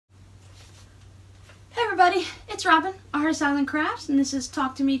everybody, it's Robin, RsIslandCrafts, and this is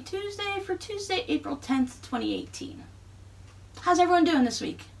Talk to Me Tuesday for Tuesday, April 10th, 2018. How's everyone doing this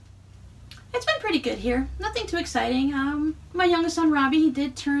week? It's been pretty good here. Nothing too exciting. My youngest son, Robbie, he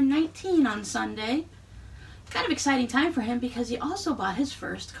did turn 19 on Sunday. Kind of exciting time for him because he also bought his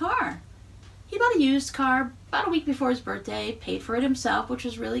first car. He bought a used car about a week before his birthday, paid for it himself, which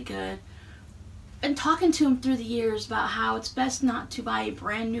was really good. Been talking to him through the years about how it's best not to buy a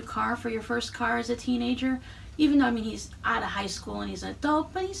brand new car for your first car as a teenager, even though, I mean, he's out of high school and he's an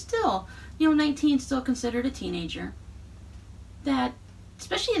adult, but he's still, 19, still considered a teenager. That,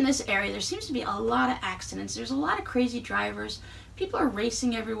 especially in this area, there seems to be a lot of accidents. There's a lot of crazy drivers. People are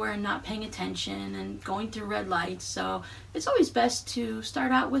racing everywhere and not paying attention and going through red lights, so it's always best to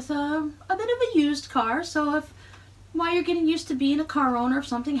start out with a bit of a used car, so if while you're getting used to being a car owner, if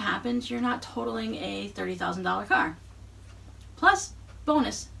something happens, you're not totaling a $30,000 car. Plus,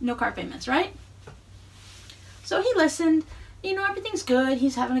 bonus, no car payments, right? So he listened. Everything's good.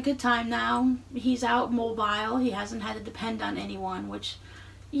 He's having a good time now. He's out mobile. He hasn't had to depend on anyone, which,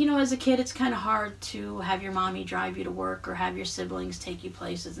 as a kid, it's kind of hard to have your mommy drive you to work or have your siblings take you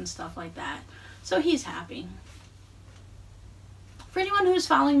places and stuff like that. So he's happy. For anyone who's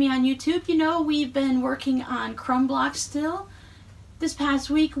following me on YouTube, we've been working on crumb blocks still. This past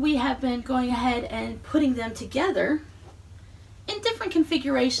week we have been going ahead and putting them together in different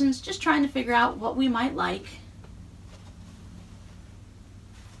configurations, just trying to figure out what we might like.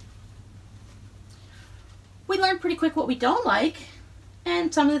 We learned pretty quick what we don't like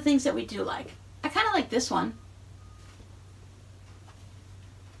and some of the things that we do like. I kind of like this one.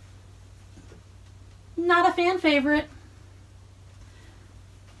 Not a fan favorite.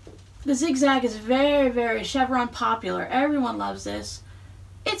 The zigzag is very, very chevron popular. Everyone loves this.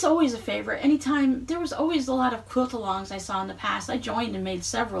 It's always a favorite. Anytime, there was always a lot of quilt-alongs I saw in the past. I joined and made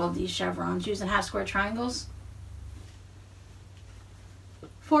several of these chevrons using half square triangles.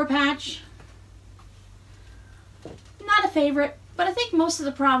 4-patch. Not a favorite, but I think most of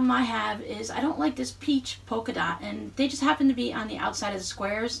the problem I have is I don't like this peach polka dot, and they just happen to be on the outside of the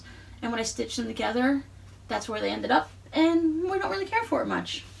squares, and when I stitch them together, that's where they ended up, and we don't really care for it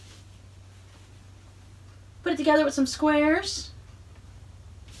much. Put it together with some squares.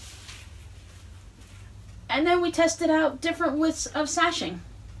 And then we tested out different widths of sashing.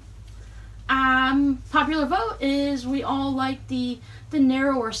 Popular vote is we all like the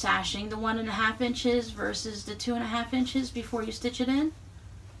narrower sashing, the 1.5 inches versus the 2.5 inches before you stitch it in.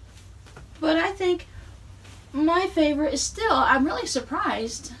 But I think my favorite is still, I'm really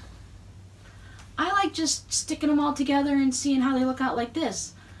surprised. I like just sticking them all together and seeing how they look out like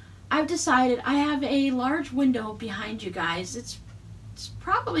this. I've decided I have a large window behind you guys. It's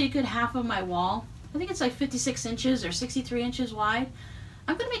probably a good half of my wall. I think it's like 56 inches or 63 inches wide.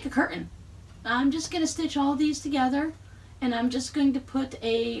 I'm going to make a curtain. I'm just going to stitch all these together, and I'm just going to put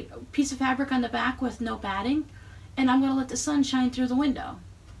a piece of fabric on the back with no batting, and I'm going to let the sun shine through the window.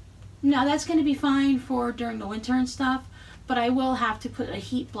 Now that's going to be fine for during the winter and stuff, but I will have to put a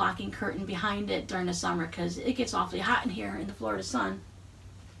heat blocking curtain behind it during the summer because it gets awfully hot in here in the Florida sun.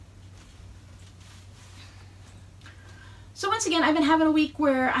 So once again, I've been having a week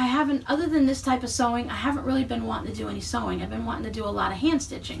where I haven't, other than this type of sewing, I haven't really been wanting to do any sewing. I've been wanting to do a lot of hand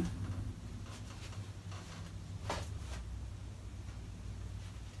stitching.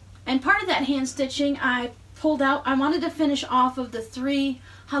 And part of that hand stitching I pulled out, I wanted to finish off of the 3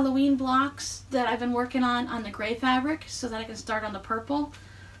 Halloween blocks that I've been working on the gray fabric so that I can start on the purple.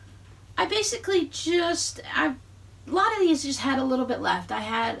 I basically a lot of these just had a little bit left. I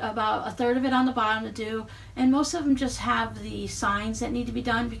had about 1/3 of it on the bottom to do, and most of them just have the signs that need to be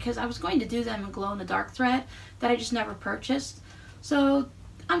done because I was going to do them in glow-in-the-dark thread that I just never purchased. So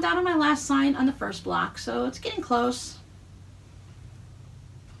I'm down on my last sign on the first block, so it's getting close.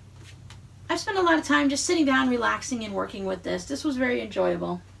 I've spent a lot of time just sitting down, relaxing, and working with this. This was very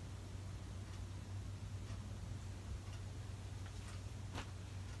enjoyable.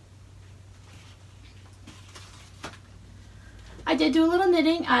 I did do a little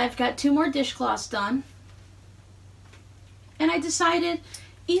knitting. I've got 2 more dishcloths done. And I decided,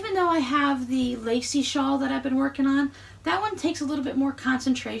 even though I have the lacy shawl that I've been working on, that one takes a little bit more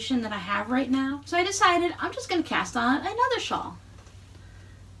concentration than I have right now. So I decided I'm just going to cast on another shawl.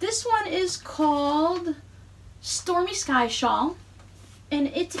 This one is called Stormy Sky Shawl, and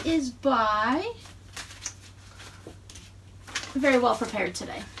it is by Very Well Prepared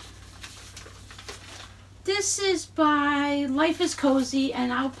Today. This is by Life is Cozy,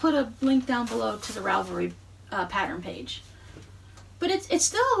 and I'll put a link down below to the Ravelry pattern page. But it's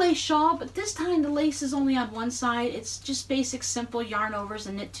still a lace shawl, but this time the lace is only on one side. It's just basic simple yarn overs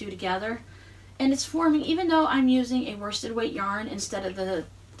and knit 2 together. and it's forming, even though I'm using a worsted weight yarn instead of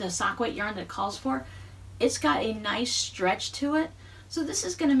the sock weight yarn that it calls for, it's got a nice stretch to it. So this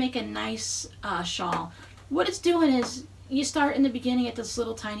is going to make a nice shawl. What it's doing is you start in the beginning at this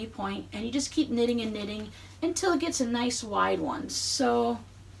little tiny point and you just keep knitting and knitting until it gets a nice wide one. So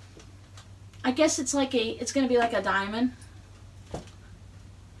I guess it's going to be like a diamond.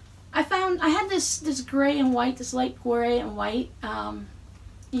 I had this gray and white, this light gray and white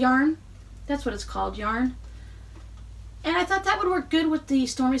yarn. That's what it's called, yarn. And I thought that would work good with the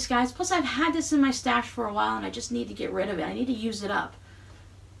Stormy Skies. Plus I've had this in my stash for a while and I just need to get rid of it. I need to use it up.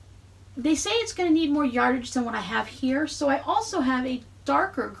 They say it's going to need more yardage than what I have here, so I also have a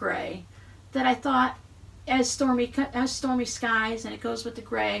darker gray that I thought as Stormy Skies, and it goes with the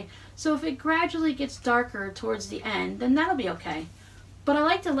gray. So if it gradually gets darker towards the end, then that'll be okay. But I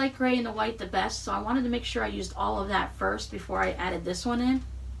like the light gray and the white the best, so I wanted to make sure I used all of that first before I added this one in.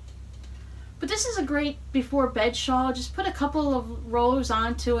 But this is a great before bed shawl. Just put a couple of rows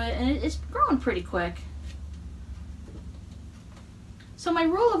onto it, and it's growing pretty quick. So my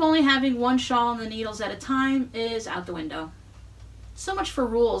rule of only having one shawl on the needles at a time is out the window. So much for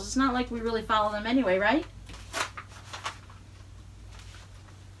rules. It's not like we really follow them anyway, right?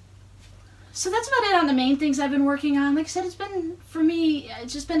 So that's about it on the main things I've been working on. Like I said, for me,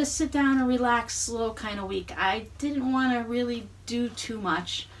 it's just been a sit down and relax, slow kind of week. I didn't want to really do too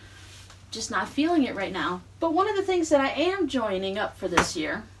much. Just not feeling it right now. But one of the things that I am joining up for this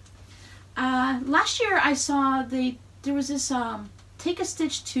year, last year I saw there was this Take a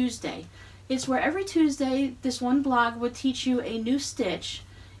Stitch Tuesday. It's where every Tuesday this one blog would teach you a new stitch.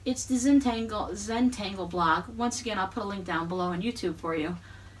 It's the Zentangle blog. Once again, I'll put a link down below on YouTube for you.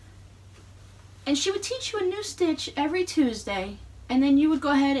 And she would teach you a new stitch every Tuesday, and then you would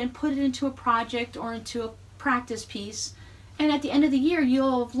go ahead and put it into a project or into a practice piece. And at the end of the year,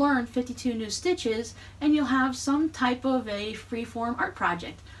 you'll have learned 52 new stitches, and you'll have some type of a freeform art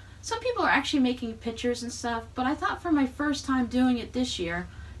project. Some people are actually making pictures and stuff, but I thought for my first time doing it this year,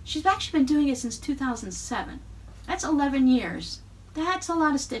 she's actually been doing it since 2007. That's 11 years. That's a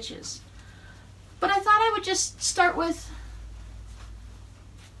lot of stitches. But I thought I would just start with,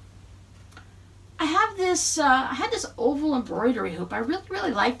 I had this oval embroidery hoop. I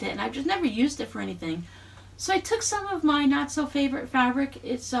really liked it, and I've just never used it for anything. So I took some of my not so favorite fabric.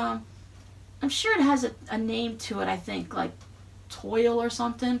 It's I'm sure it has a name to it, I think, like toil or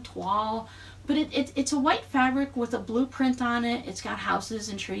something, toile. But it's a white fabric with a blueprint on it. It's got houses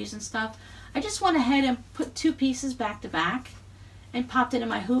and trees and stuff. I just went ahead and put two pieces back to back and popped it in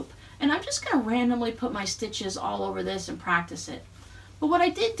my hoop. And I'm just going to randomly put my stitches all over this and practice it. But what I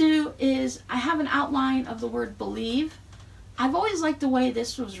did do is I have an outline of the word believe. I've always liked the way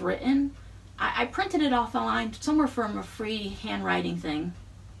this was written. I printed it off the line somewhere from a free handwriting thing.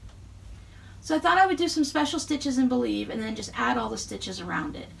 So I thought I would do some special stitches in believe and then just add all the stitches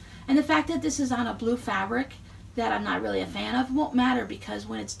around it. And the fact that this is on a blue fabric that I'm not really a fan of won't matter, because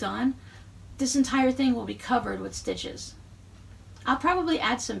when it's done, this entire thing will be covered with stitches. I'll probably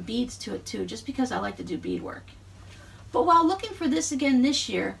add some beads to it too, just because I like to do beadwork. But while looking for this again this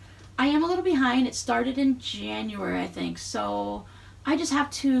year, I am a little behind. It started in January, I think, so I just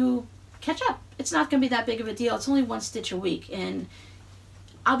have to catch up. It's not going to be that big of a deal. It's only one stitch a week, and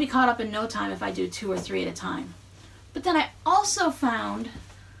I'll be caught up in no time if I do 2 or 3 at a time. But then I also found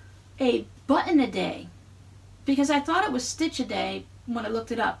a button a day, because I thought it was stitch a day when I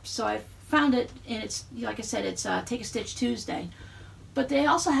looked it up. So I found it, and it's, like I said, it's Take a Stitch Tuesday. But they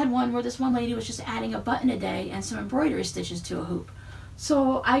also had one where this one lady was just adding a button a day and some embroidery stitches to a hoop.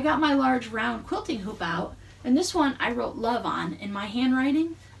 So I got my large round quilting hoop out, and this one I wrote love on in my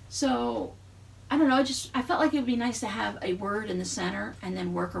handwriting. So I don't know, I felt like it would be nice to have a word in the center and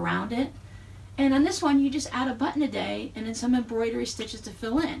then work around it. And on this one, you just add a button a day and then some embroidery stitches to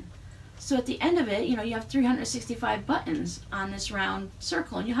fill in. So at the end of it, you know, you have 365 buttons on this round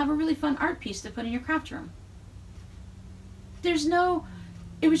circle, and you have a really fun art piece to put in your craft room.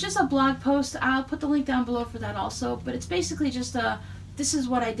 It was just a blog post. I'll put the link down below for that also, but it's basically just this is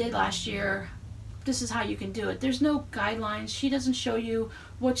what I did last year. This is how you can do it. There's no guidelines. She doesn't show you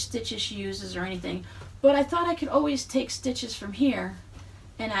which stitches she uses or anything, but I thought I could always take stitches from here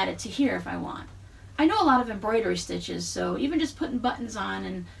and add it to here if I want. I know a lot of embroidery stitches, so even just putting buttons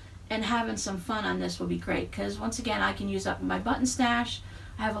on and having some fun on this will be great, because once again, I can use up my button stash.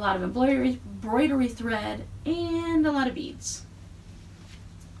 I have a lot of embroidery thread and a lot of beads.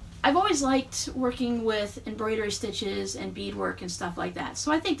 I've always liked working with embroidery stitches and beadwork and stuff like that,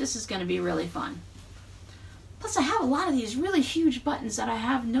 so I think this is going to be really fun. Plus, I have a lot of these really huge buttons that I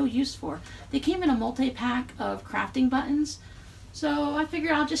have no use for. They came in a multi-pack of crafting buttons, So I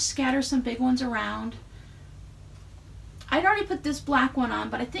figured I'll just scatter some big ones around. I'd already put this black one on,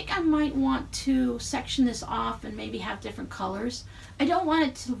 but I think I might want to section this off and maybe have different colors. I don't want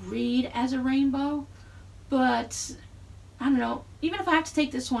it to read as a rainbow, but I don't know. Even if I have to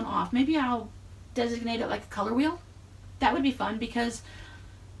take this one off, maybe I'll designate it like a color wheel. That would be fun because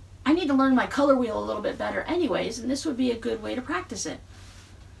I need to learn my color wheel a little bit better anyways, and this would be a good way to practice it.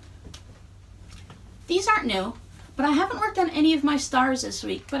 These aren't new, but I haven't worked on any of my stars this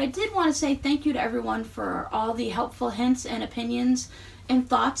week, but I did want to say thank you to everyone for all the helpful hints and opinions and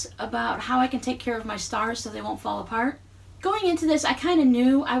thoughts about how I can take care of my stars so they won't fall apart. Going into this, I kind of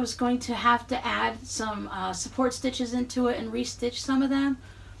knew I was going to have to add some support stitches into it and restitch some of them.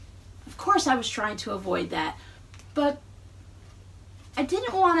 Of course I was trying to avoid that, but I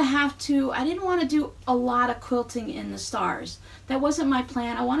didn't want to do a lot of quilting in the stars. That wasn't my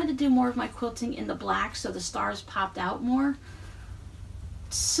plan. I wanted to do more of my quilting in the black so the stars popped out more.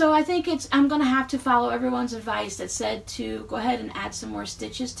 So I think I'm going to have to follow everyone's advice that said to go ahead and add some more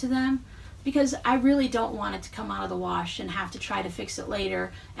stitches to them, because I really don't want it to come out of the wash and have to try to fix it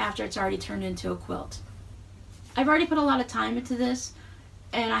later after it's already turned into a quilt. I've already put a lot of time into this,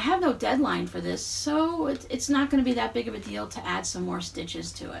 and I have no deadline for this, so it's not going to be that big of a deal to add some more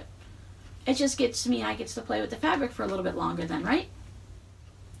stitches to it. It just gets me, I get to play with the fabric for a little bit longer then, right?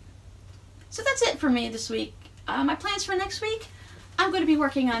 So that's it for me this week. My plans for next week, I'm going to be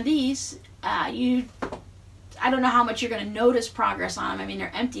working on these. I don't know how much you're going to notice progress on them. I mean,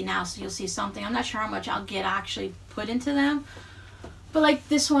 they're empty now, so you'll see something. I'm not sure how much I'll get actually put into them. But like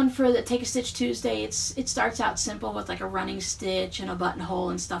this one for the Take a Stitch Tuesday, it starts out simple with like a running stitch and a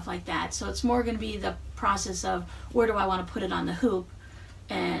buttonhole and stuff like that. So it's more going to be the process of where do I want to put it on the hoop.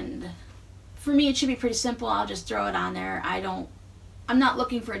 And for me, it should be pretty simple. I'll just throw it on there. I'm not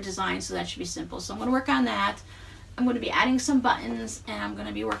looking for a design, so that should be simple. So I'm going to work on that. I'm going to be adding some buttons, and I'm going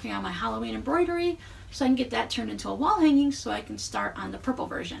to be working on my Halloween embroidery so I can get that turned into a wall hanging so I can start on the purple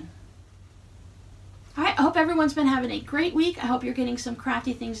version. Alright, I hope everyone's been having a great week. I hope you're getting some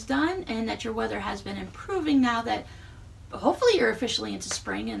crafty things done and that your weather has been improving now that hopefully you're officially into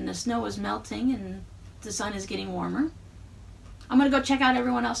spring and the snow is melting and the sun is getting warmer. I'm going to go check out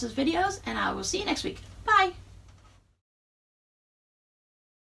everyone else's videos, and I will see you next week. Bye!